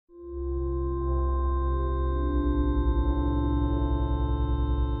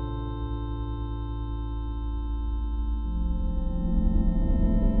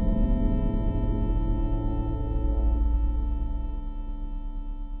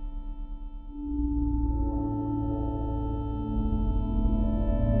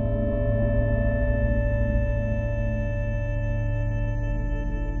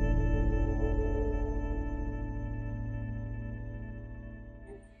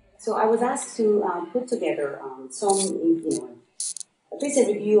So I was asked to put together a basic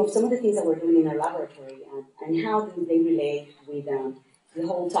review of some of the things that we're doing in our laboratory and how do they relate with the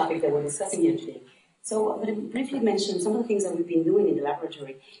whole topic that we're discussing here today. So I'm going to briefly mention some of the things that we've been doing in the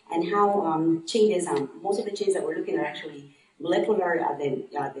laboratory and how changes, most of the changes that we're looking at are actually molecular,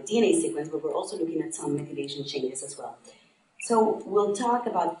 the DNA sequence, but we're also looking at some methylation changes as well. So we'll talk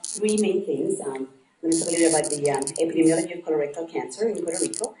about three main things. I'm going to talk a little about the epidemiology of colorectal cancer in Puerto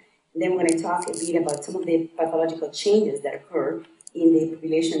Rico. And then we're going to talk a bit about some of the pathological changes that occur in the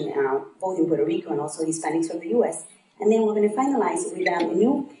population, both in Puerto Rico and also Hispanics from the U.S. And then we're going to finalize with a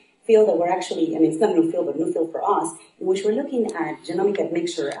new field that we're actually, it's not a new field, but a new field for us, in which we're looking at genomic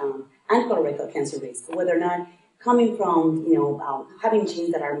admixture and colorectal cancer risk, whether or not coming from, having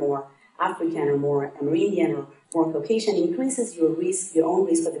genes that are more African or more Amerindian or more Caucasian increases your risk, your own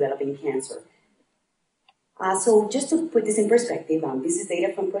risk of developing cancer. So just to put this in perspective, this is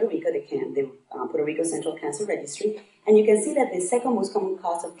data from Puerto Rico, the Puerto Rico Central Cancer Registry, and you can see that the second most common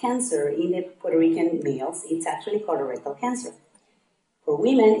cause of cancer in the Puerto Rican males, it's actually colorectal cancer. For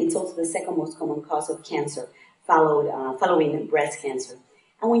women, it's also the second most common cause of cancer, following breast cancer.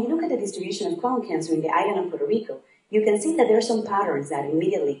 And when you look at the distribution of colon cancer in the island of Puerto Rico, you can see that there are some patterns that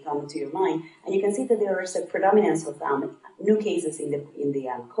immediately come to your mind, and you can see that there is a predominance of new cases in the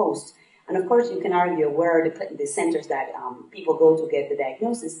coast. And of course, you can argue where are the centers that people go to get the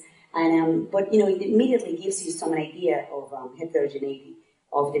diagnosis. And but it immediately gives you some idea of heterogeneity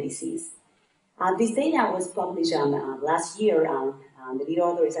of the disease. This data was published last year. The lead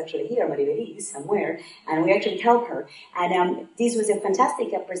author is actually here, Marcia, somewhere, and we actually helped her. And this was a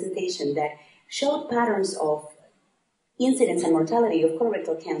fantastic presentation that showed patterns of incidence and mortality of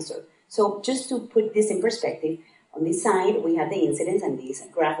colorectal cancer. So just to put this in perspective, on this side, we have the incidence, and this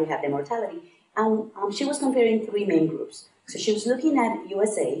graph, we have the mortality. And she was comparing three main groups. So she was looking at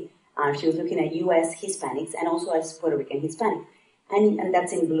USA, she was looking at US Hispanics, and also as Puerto Rican Hispanic. And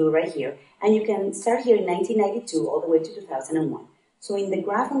that's in blue right here. And you can start here in 1992 all the way to 2001. So in the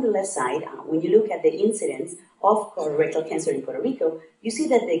graph on the left side, when you look at the incidence of colorectal cancer in Puerto Rico, you see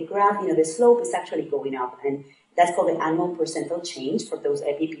that the graph, the slope is actually going up. And that's called the annual percentile change for those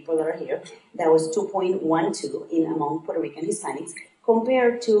epi people that are here. That was 2.12 among Puerto Rican Hispanics,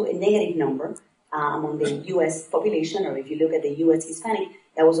 compared to a negative number among the U.S. population, or if you look at the U.S. Hispanic,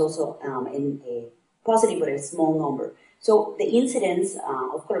 that was also a positive but a small number. So the incidence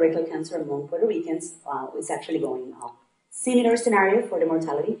of colorectal cancer among Puerto Ricans is actually going up. Similar scenario for the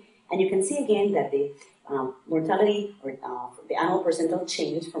mortality, and you can see again that the mortality, or the annual percentile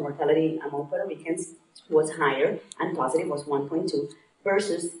change for mortality among Puerto Ricans was higher, and positive was 1.2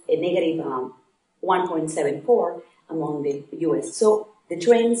 versus a negative 1.74 among the US. So the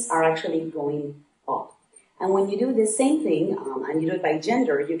trends are actually going up. And when you do the same thing, and you do it by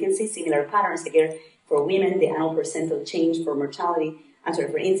gender, you can see similar patterns again. For women, the annual percentile change for mortality,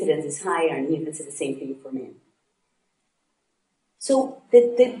 for incidence is higher, and you can see the same thing for men. So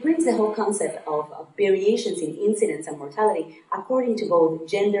that brings the whole concept of variations in incidence and mortality according to both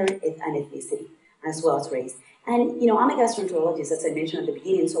gender and ethnicity, as well as race. And, I'm a gastroenterologist, as I mentioned at the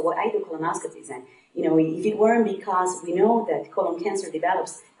beginning, so what I do colonoscopies. And, if it weren't because we know that colon cancer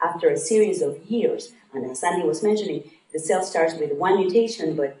develops after a series of years, and as Sandy was mentioning, the cell starts with one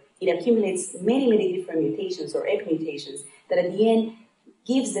mutation, but it accumulates many, many different mutations or epimutations that at the end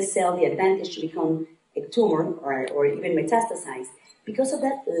gives the cell the advantage to become a tumor or even metastasize. Because of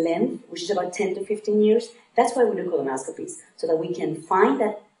that length, which is about 10 to 15 years, that's why we do colonoscopies, so that we can find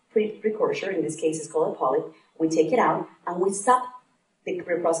that precursor, in this case it's called a polyp, we take it out, and we stop the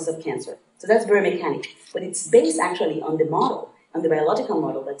process of cancer. So that's very mechanic, but it's based actually on the model, on the biological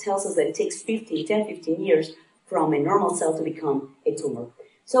model that tells us that it takes 15 years from a normal cell to become a tumor.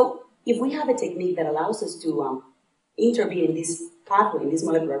 So if we have a technique that allows us to intervene in this pathway, in this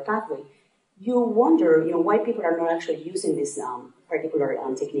molecular pathway, you wonder, why people are not actually using this particular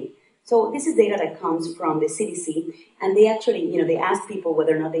technique. So this is data that comes from the CDC, and they actually, they asked people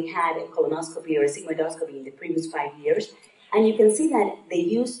whether or not they had a colonoscopy or a sigmoidoscopy in the previous 5 years, and you can see that the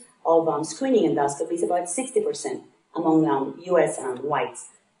use of screening endoscopy is about 60% among U.S. whites.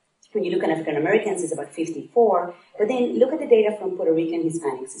 When you look at African Americans, it's about 54, but then look at the data from Puerto Rican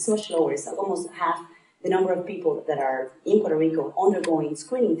Hispanics. It's much lower. It's almost half the number of people that are in Puerto Rico undergoing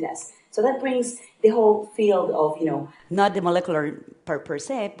screening tests. So that brings the whole field of, not the molecular per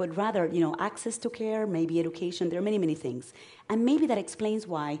se, but rather, access to care, maybe education. There are many, many things. And maybe that explains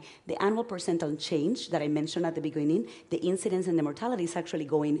why the annual percentile change that I mentioned at the beginning, the incidence and the mortality is actually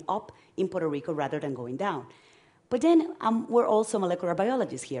going up in Puerto Rico rather than going down. But then we're also molecular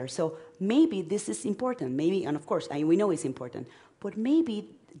biologists here, so maybe this is important. Maybe, and of course, we know it's important, but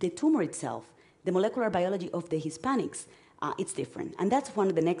maybe the tumor itself, the molecular biology of the Hispanics, it's different. And that's one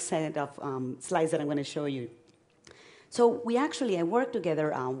of the next set of slides that I'm going to show you. So I worked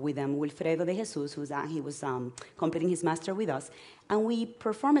together with Wilfredo de Jesus, he was completing his master with us, and we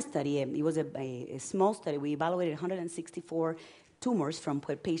performed a study. It was a small study. We evaluated 164 tumors from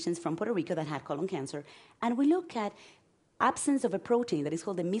patients from Puerto Rico that had colon cancer, and we looked at absence of a protein that is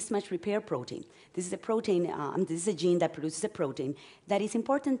called the mismatch repair protein. This is a protein, this is a gene that produces a protein that is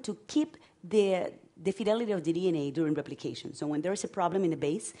important to keep the fidelity of the DNA during replication. So when there is a problem in the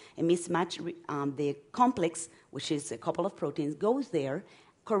base, a mismatch, the complex, which is a couple of proteins, goes there,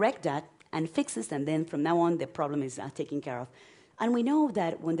 correct that, and fixes, and then from now on, the problem is taken care of. And we know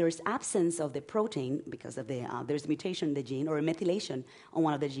that when there is absence of the protein, because of there's mutation in the gene or a methylation on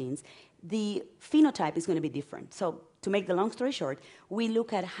one of the genes, the phenotype is going to be different. So to make the long story short, we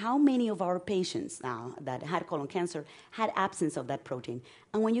look at how many of our patients that had colon cancer had absence of that protein.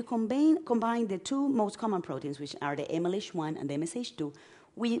 And when you combine the two most common proteins, which are the MLH1 and the MSH2,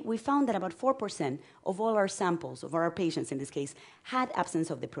 we found that about 4% of all our samples, of our patients in this case, had absence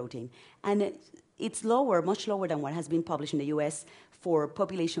of the protein. And it's lower, much lower than what has been published in the US for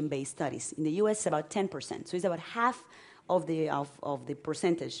population-based studies. In the US, it's about 10%. So it's about half of the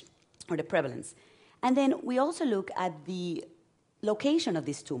percentage or the prevalence. And then we also look at the location of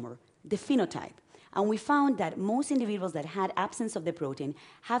this tumor, the phenotype. And we found that most individuals that had absence of the protein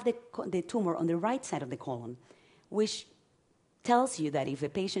have the tumor on the right side of the colon, which tells you that if a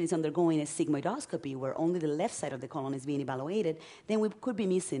patient is undergoing a sigmoidoscopy where only the left side of the colon is being evaluated, then we could be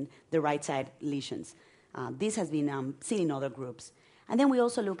missing the right side lesions. This has been seen in other groups. And then we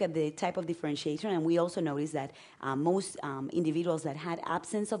also look at the type of differentiation, and we also notice that most individuals that had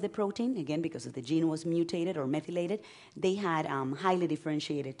absence of the protein, again, because of the gene was mutated or methylated, they had highly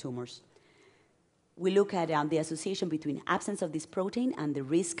differentiated tumors. We look at the association between absence of this protein and the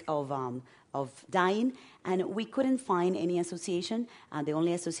risk of dying, and we couldn't find any association. The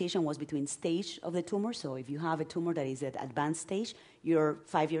only association was between stage of the tumor. So if you have a tumor that is at advanced stage, your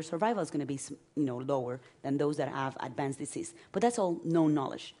 5-year survival is going to be lower than those that have advanced disease. But that's all known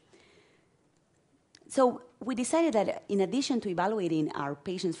knowledge. So we decided that in addition to evaluating our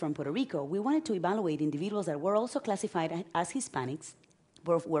patients from Puerto Rico, we wanted to evaluate individuals that were also classified as Hispanics,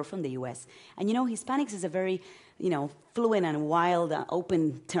 were from the U.S. And Hispanics is a very, fluent and wild,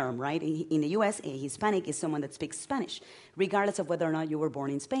 open term, right? In the U.S., a Hispanic is someone that speaks Spanish, regardless of whether or not you were born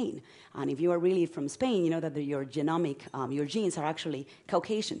in Spain. And if you are really from Spain, you know that your genes are actually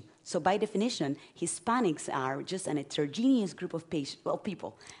Caucasian. So by definition, Hispanics are just an heterogeneous group of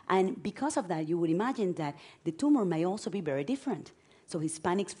people. And because of that, you would imagine that the tumor may also be very different. So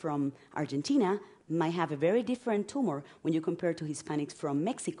Hispanics from Argentina might have a very different tumor when you compare to Hispanics from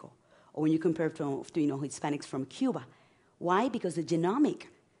Mexico, or when you compare to Hispanics from Cuba. Why? Because the genomic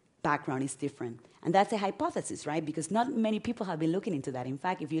background is different. And that's a hypothesis, right? Because not many people have been looking into that. In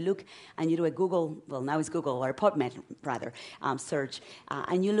fact, if you look and you do a Google, well, now it's Google, or PubMed, rather, search,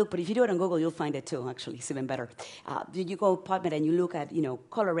 and you look, but if you do it on Google, you'll find it too, actually, it's even better. You go PubMed and you look at,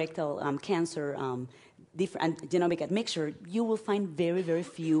 colorectal cancer, different genomic admixture, you will find very, very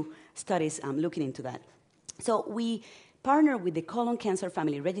few studies looking into that. So we partner with the Colon Cancer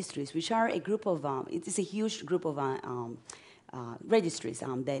Family Registries, which are a group of, it is a huge group of registries.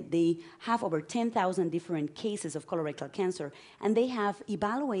 They have over 10,000 different cases of colorectal cancer, and they have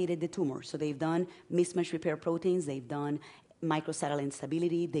evaluated the tumor. So they've done mismatch repair proteins, they've done microsatellite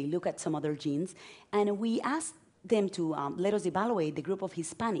instability, they look at some other genes, and we asked them to let us evaluate the group of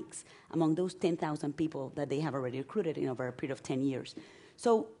Hispanics among those 10,000 people that they have already recruited in over a period of 10 years.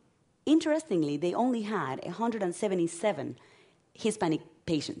 So interestingly, they only had 177 Hispanic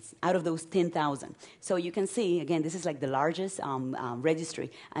patients out of those 10,000. So you can see, again, this is like the largest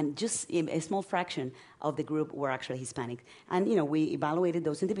registry, and just a small fraction of the group were actually Hispanic. And, we evaluated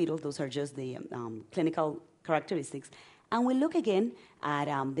those individuals. Those are just the clinical characteristics. And we look again at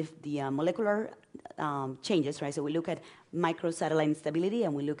the molecular changes, right? So we look at microsatellite instability,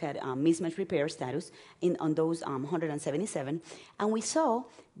 and we look at mismatch repair status on those 177. And we saw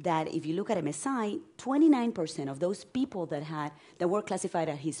that if you look at MSI, 29% of those people that were classified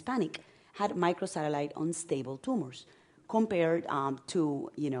as Hispanic had microsatellite unstable tumors, compared to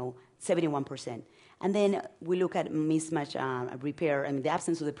 71%. And then we look at mismatch repair, the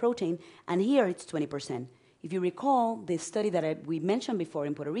absence of the protein, and here it's 20%. If you recall, the study that we mentioned before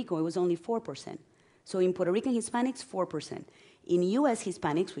in Puerto Rico, it was only 4%. So in Puerto Rican Hispanics, 4%. In U.S.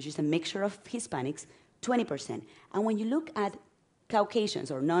 Hispanics, which is a mixture of Hispanics, 20%. And when you look at Caucasians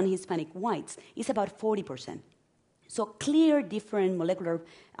or non-Hispanic whites, it's about 40%. So clear different molecular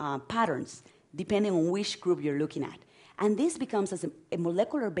patterns depending on which group you're looking at. And this becomes as a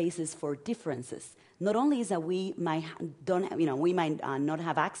molecular basis for differences. Not only is that we might not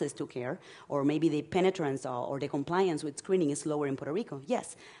have access to care, or maybe the penetrance or the compliance with screening is lower in Puerto Rico,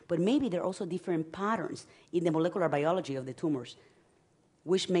 yes, but maybe there are also different patterns in the molecular biology of the tumors,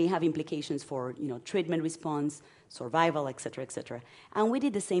 which may have implications for treatment response, survival, et cetera, et cetera. And we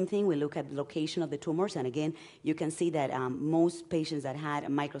did the same thing. We look at the location of the tumors, and again, you can see that most patients that had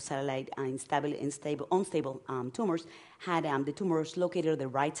microsatellite unstable tumors had the tumors located on the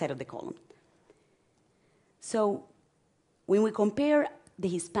right side of the column. So when we compare the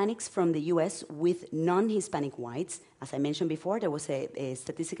Hispanics from the US with non-Hispanic whites, as I mentioned before, there was a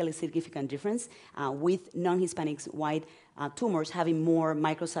statistically significant difference with non-Hispanics white tumors having more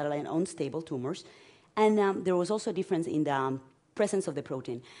microsatellite unstable tumors. And there was also a difference in the presence of the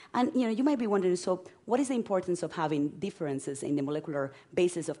protein. And you might be wondering, so what is the importance of having differences in the molecular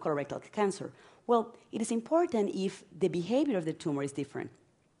basis of colorectal cancer? Well, it is important if the behavior of the tumor is different.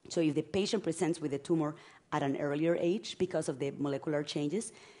 So if the patient presents with a tumor at an earlier age because of the molecular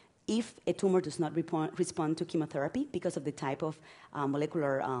changes, if a tumor does not respond to chemotherapy because of the type of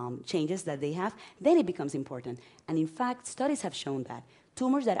molecular changes that they have, then it becomes important. And in fact, studies have shown that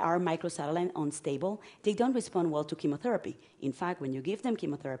tumors that are microsatellite unstable, they don't respond well to chemotherapy. In fact, when you give them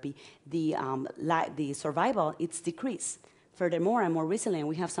chemotherapy, the survival, it's decreased. Furthermore, and more recently, and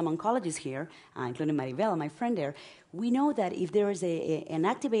we have some oncologists here, including Maribel, my friend there, we know that if there is an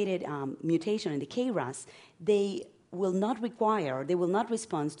activated mutation in the KRAS, they will not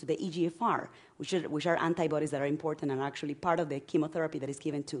respond to the EGFR, which are antibodies that are important and actually part of the chemotherapy that is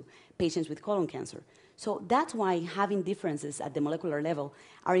given to patients with colon cancer. So that's why having differences at the molecular level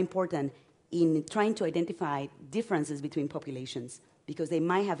are important in trying to identify differences between populations, because they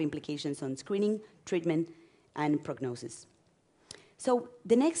might have implications on screening, treatment, and prognosis. So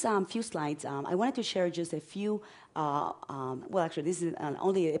the next few slides, I wanted to share just a few, well, actually, this is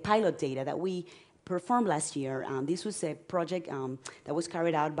only a pilot data that we performed last year. This was a project that was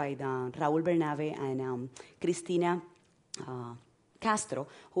carried out by Raul Bernabe and Cristina Castro,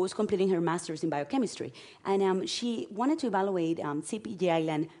 who was completing her master's in biochemistry. And she wanted to evaluate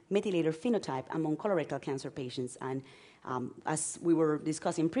CPG-island methylator phenotype among colorectal cancer patients. And as we were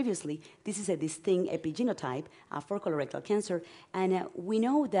discussing previously, this is a distinct epigenotype for colorectal cancer. And we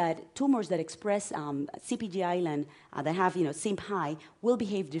know that tumors that express CPG-island that have CIMP high will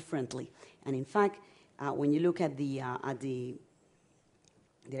behave differently. And in fact, when you look at the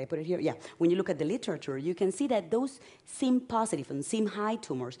did I put it here? Yeah. When you look at the literature, you can see that those CIMP positive and CIMP high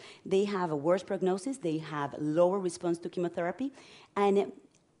tumors, they have a worse prognosis, they have lower response to chemotherapy, and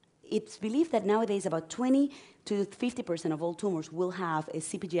it's believed that nowadays about 20 to 50% of all tumors will have a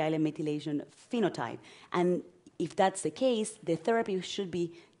CPG-island methylation phenotype. And if that's the case, the therapy should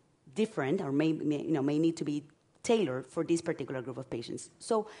be different, or may need to be tailored for this particular group of patients.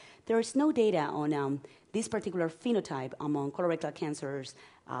 So there is no data on this particular phenotype among colorectal cancers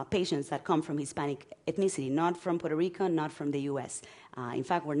patients that come from Hispanic ethnicity, not from Puerto Rico, not from the US. In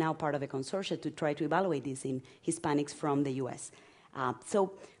fact, we're now part of a consortium to try to evaluate this in Hispanics from the US.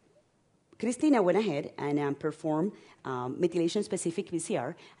 So Cristina went ahead and performed methylation-specific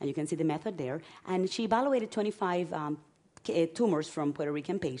PCR, and you can see the method there. And she evaluated 25 tumors from Puerto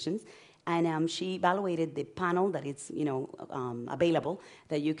Rican patients, and she evaluated the panel that is available,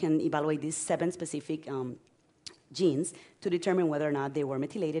 that you can evaluate these 7 specific genes to determine whether or not they were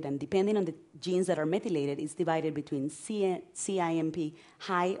methylated. And depending on the genes that are methylated, it's divided between CIMP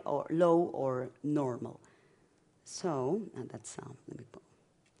high or low or normal. So that's let me put.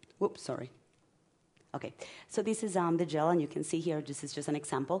 Whoops, sorry. Okay, so this is the gel, and you can see here, this is just an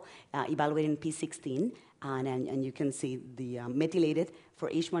example, evaluating P16, and you can see the methylated, for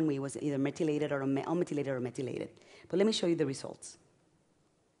each one we was either methylated or unmethylated or methylated. But let me show you the results.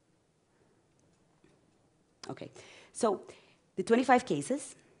 Okay, so the 25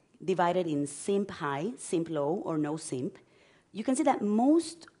 cases divided in CIMP high, CIMP low, or no CIMP, you can see that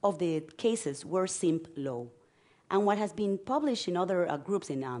most of the cases were CIMP low. And what has been published in other groups,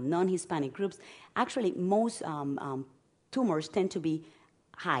 in non-Hispanic groups, actually most tumors tend to be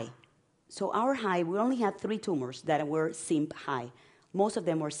high. So our high, we only had 3 tumors that were CIMP high. Most of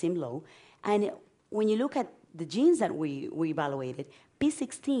them were CIMP low. And when you look at the genes that we evaluated,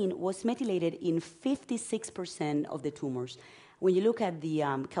 P16 was methylated in 56% of the tumors. When you look at the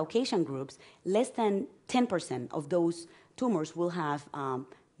Caucasian groups, less than 10% of those tumors will have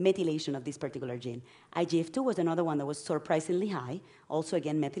methylation of this particular gene. IGF-2 was another one that was surprisingly high, also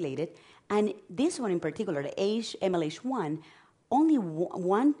again methylated. And this one in particular, the MLH1, only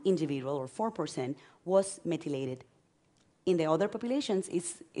one individual, or 4%, was methylated. In the other populations,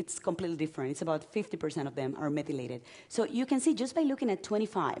 it's completely different. It's about 50% of them are methylated. So you can see just by looking at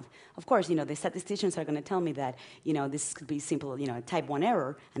 25, of course, the statisticians are going to tell me that, this could be simple, type 1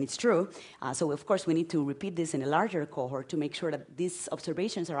 error, and it's true. So of course, we need to repeat this in a larger cohort to make sure that these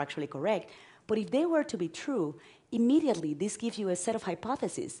observations are actually correct. But if they were to be true, immediately this gives you a set of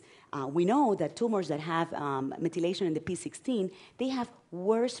hypotheses. We know that tumors that have methylation in the P16, they have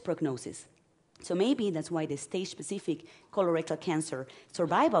worse prognosis. So maybe that's why the stage-specific colorectal cancer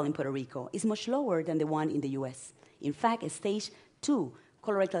survival in Puerto Rico is much lower than the one in the US. In fact, a stage 2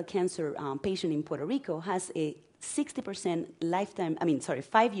 colorectal cancer patient in Puerto Rico has a 60%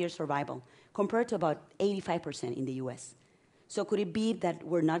 5-year survival compared to about 85% in the US. So could it be that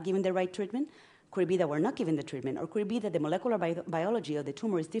we're not giving the right treatment? Could it be that we're not giving the treatment? Or could it be that the molecular biology of the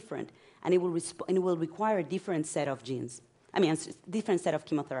tumor is different and it will require a different set of genes? Different set of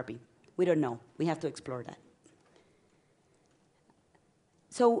chemotherapy. We don't know. We have to explore that.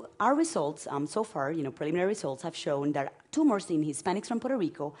 So our results so far, preliminary results have shown that tumors in Hispanics from Puerto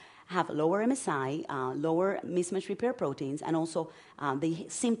Rico have lower MSI, lower mismatch repair proteins, and also they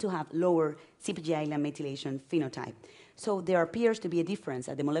seem to have lower CpG island methylation phenotype. So there appears to be a difference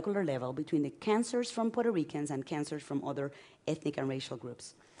at the molecular level between the cancers from Puerto Ricans and cancers from other ethnic and racial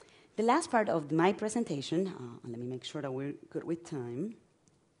groups. The last part of my presentation, let me make sure that we're good with time.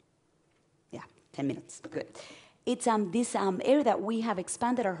 10 minutes, good. It's this area that we have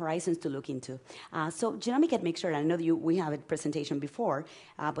expanded our horizons to look into. So genomic admixture, I know that we have a presentation before,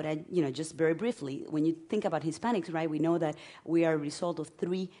 but just very briefly, when you think about Hispanics, right, we know that we are a result of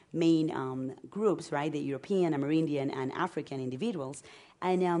 3 main groups, right, the European, Amerindian, and African individuals.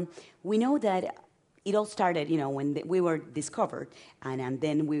 And we know that it all started, when we were discovered, and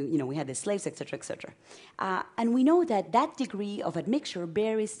then we had the slaves, et cetera, et cetera. And we know that that degree of admixture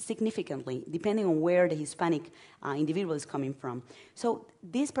varies significantly depending on where the Hispanic individual is coming from. So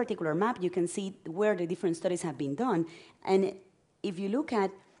this particular map, you can see where the different studies have been done. And if you look at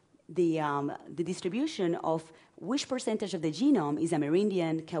the distribution of which percentage of the genome is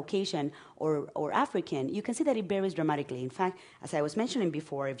Amerindian, Caucasian, or African, you can see that it varies dramatically. In fact, as I was mentioning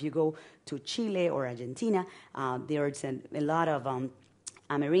before, if you go to Chile or Argentina, there's a lot of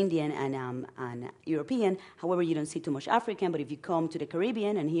Amerindian and European. However, you don't see too much African, but if you come to the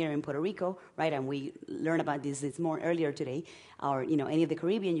Caribbean and here in Puerto Rico, right, and we learned about this more earlier today, or any of the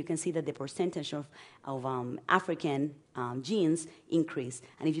Caribbean, you can see that the percentage of African genes increase.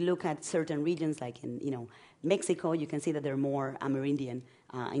 And if you look at certain regions like in Mexico, you can see that there are more Amerindian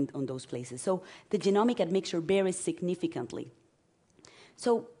on those places. So the genomic admixture varies significantly.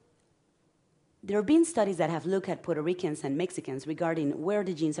 So there have been studies that have looked at Puerto Ricans and Mexicans regarding where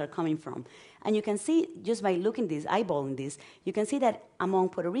the genes are coming from. And you can see, just by looking this, eyeballing this, you can see that among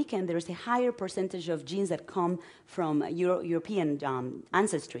Puerto Rican, there is a higher percentage of genes that come from European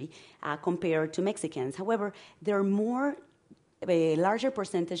ancestry compared to Mexicans. However, there are a larger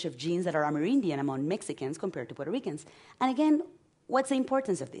percentage of genes that are Amerindian among Mexicans compared to Puerto Ricans. And again, what's the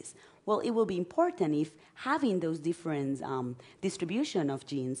importance of this? Well, it will be important if having those different distribution of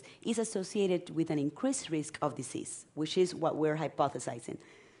genes is associated with an increased risk of disease, which is what we're hypothesizing.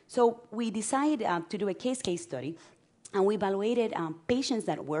 So we decided to do a case study, and we evaluated patients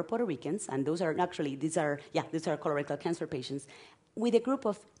that were Puerto Ricans, and these are colorectal cancer patients, with a group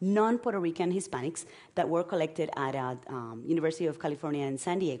of non-Puerto Rican Hispanics that were collected at University of California in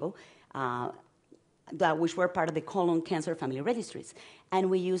San Diego, which were part of the colon cancer family registries. And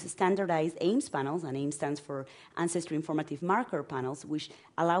we use standardized Ames panels, and Ames stands for Ancestry Informative Marker panels, which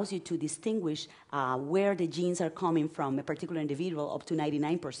allows you to distinguish where the genes are coming from a particular individual up to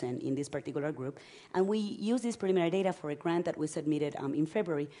 99% in this particular group. And we use this preliminary data for a grant that we submitted in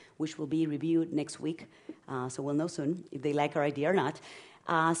February, which will be reviewed next week. So we'll know soon if they like our idea or not.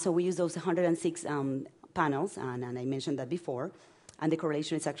 So we use those 106 panels, and I mentioned that before. And the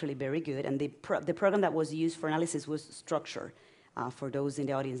correlation is actually very good. And the program that was used for analysis was Structure, for those in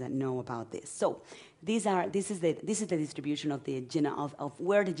the audience that know about this. So this is the distribution of of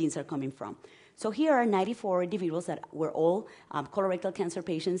where the genes are coming from. So here are 94 individuals that were all colorectal cancer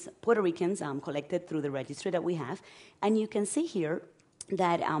patients, Puerto Ricans, collected through the registry that we have. And you can see here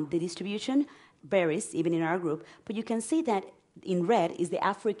that the distribution varies, even in our group, but you can see that in red is the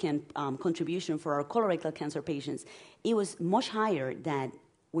African contribution for our colorectal cancer patients. It was much higher than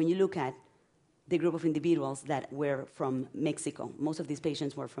when you look at the group of individuals that were from Mexico. Most of these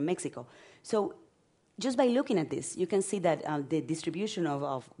patients were from Mexico. So just by looking at this, you can see that the distribution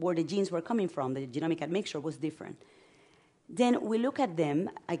of where the genes were coming from, the genomic admixture, was different. Then we look at them,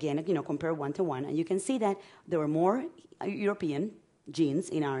 again, compare 1 to 1, and you can see that there were more European genes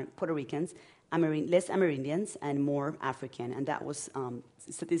in our Puerto Ricans, less Amerindians and more African, and that was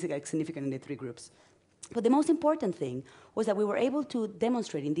statistically significant in the three groups. But the most important thing was that we were able to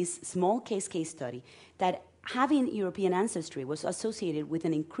demonstrate in this small case study that having European ancestry was associated with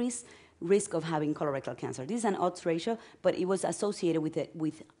an increased risk of having colorectal cancer. This is an odds ratio, but it was associated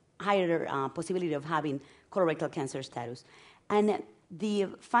with higher possibility of having colorectal cancer status. And the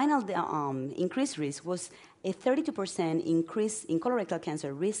final increased risk was a 32% increase in colorectal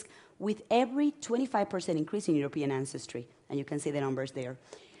cancer risk with every 25% increase in European ancestry. And you can see the numbers there.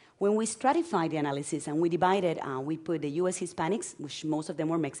 When we stratified the analysis and we divided, we put the US Hispanics, which most of them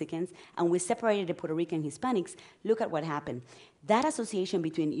were Mexicans, and we separated the Puerto Rican Hispanics, look at what happened. That association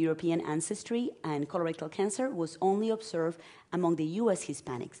between European ancestry and colorectal cancer was only observed among the US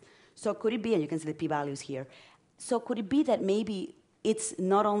Hispanics. So could it be, and you can see the p-values here, so could it be that maybe it's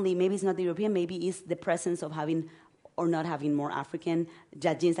not only, maybe it's not the European, maybe it's the presence of having or not having more African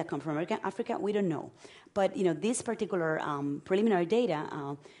genes that come from Africa? We don't know. But this particular preliminary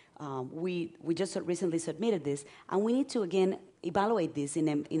data, we just recently submitted this, and we need to, again, evaluate this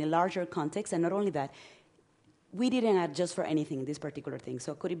in a larger context, and not only that, we didn't adjust for anything in this particular thing.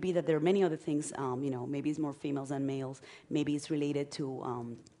 So could it be that there are many other things, maybe it's more females than males, maybe it's related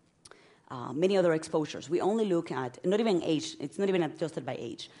to many other exposures. We only look at, not even age, it's not even adjusted by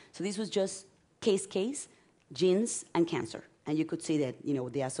age. So this was just case, genes, and cancer, and you could see that,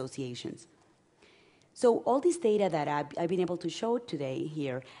 the associations. So all this data that I've been able to show today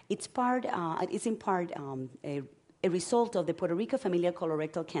here, it's in part a result of the Puerto Rico Familial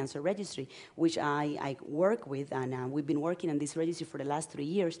Colorectal Cancer Registry, which I work with, and we've been working on this registry for the last 3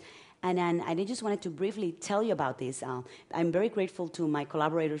 years. And I just wanted to briefly tell you about this. I'm very grateful to my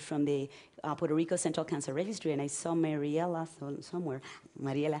collaborators from the Puerto Rico Central Cancer Registry, and I saw Mariela somewhere,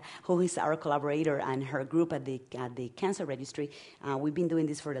 who is our collaborator, and her group at the Cancer Registry. We've been doing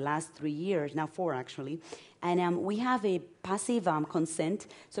this for the last 3 years, now 4 actually. And we have a passive consent.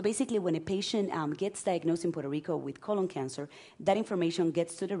 So basically, when a patient gets diagnosed in Puerto Rico with colon cancer, that information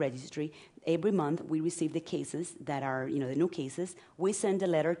gets to the registry. Every month, we receive the cases that are, the new cases. We send a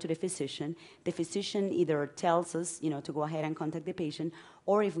letter to the physician. The physician either tells us, to go ahead and contact the patient,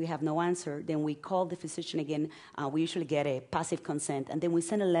 or if we have no answer, then we call the physician again. We usually get a passive consent, and then we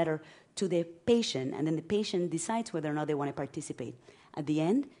send a letter to the patient, and then the patient decides whether or not they want to participate. At the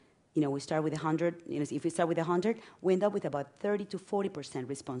end, we start with 100. If we start with 100, we end up with about 30 to 40%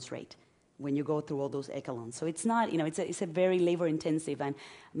 response rate when you go through all those echelons. So it's not, it's a very labor-intensive, and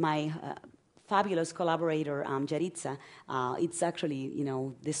my fabulous collaborator, Yaritza, it's actually,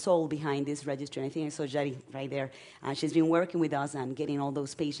 the soul behind this registry. And I think I saw Jari right there. She's been working with us and getting all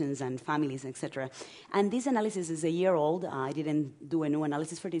those patients and families, etc. And this analysis is a year old. I didn't do a new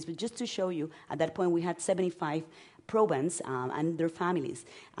analysis for this, but just to show you, at that point we had 75 probants and their families.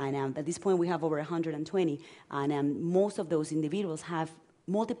 And at this point we have over 120. And most of those individuals have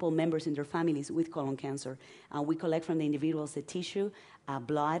multiple members in their families with colon cancer. We collect from the individuals the tissue,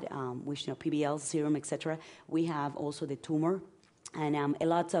 blood, which PBL, serum, etc. We have also the tumor, and a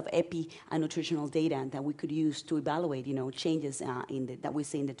lot of epi and nutritional data that we could use to evaluate, changes that we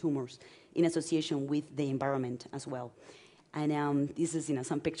see in the tumors in association with the environment as well. And this is,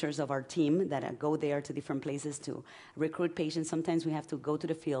 some pictures of our team that go there to different places to recruit patients. Sometimes we have to go to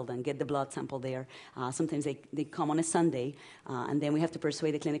the field and get the blood sample there. Sometimes they come on a Sunday, and then we have to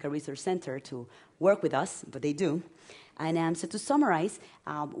persuade the Clinical Research Center to work with us, but they do. And so to summarize,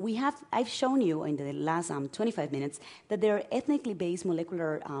 I've shown you in the last 25 minutes that there are ethnically based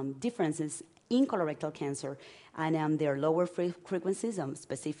molecular differences in colorectal cancer, and there are lower frequencies of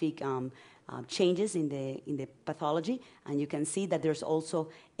specific changes in the pathology, and you can see that there's also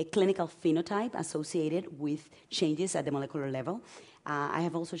a clinical phenotype associated with changes at the molecular level. I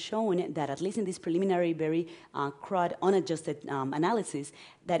have also shown that, at least in this preliminary, very crude, unadjusted analysis,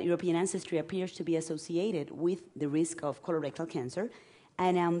 that European ancestry appears to be associated with the risk of colorectal cancer.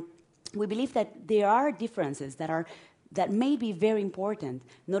 And we believe that there are differences that may be very important,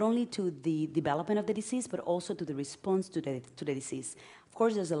 not only to the development of the disease, but also to the response to the disease. Of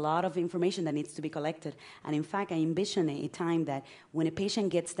course, there's a lot of information that needs to be collected. And in fact, I envision a time that when a patient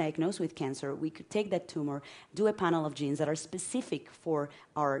gets diagnosed with cancer, we could take that tumor, do a panel of genes that are specific for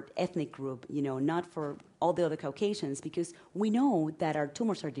our ethnic group, not for all the other Caucasians, because we know that our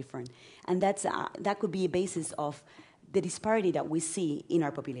tumors are different. And that could be a basis of the disparity that we see in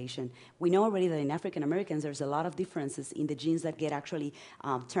our population. We know already that in African Americans, there's a lot of differences in the genes that get actually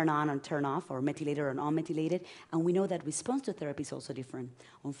turned on or turned off, or methylated or unmethylated, and we know that response to therapy is also different.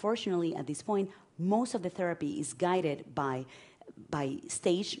 Unfortunately, at this point, most of the therapy is guided by by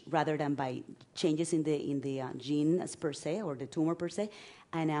stage rather than by changes in the gene as per se, or the tumor per se.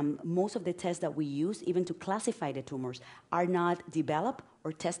 And most of the tests that we use, even to classify the tumors, are not developed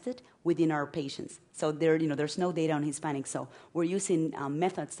or tested within our patients. So there's no data on Hispanics. So we're using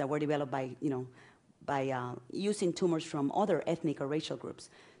methods that were developed by using tumors from other ethnic or racial groups.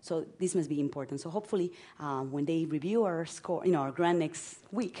 So this must be important. So hopefully, when they review our score, our grant next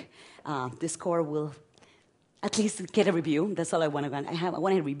week, the score will at least get a review. That's all I want to grant. I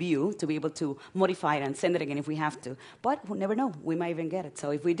want a review to be able to modify it and send it again if we have to. But we'll never know. We might even get it. So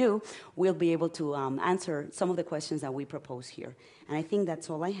if we do, we'll be able to answer some of the questions that we propose here. And I think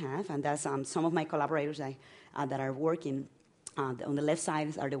that's all I have. And that's some of my collaborators that are working. On the left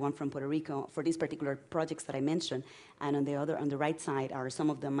side are the one from Puerto Rico for these particular projects that I mentioned. And on the right side are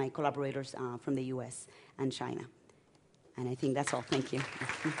some of my collaborators from the US and China. And I think that's all. Thank you.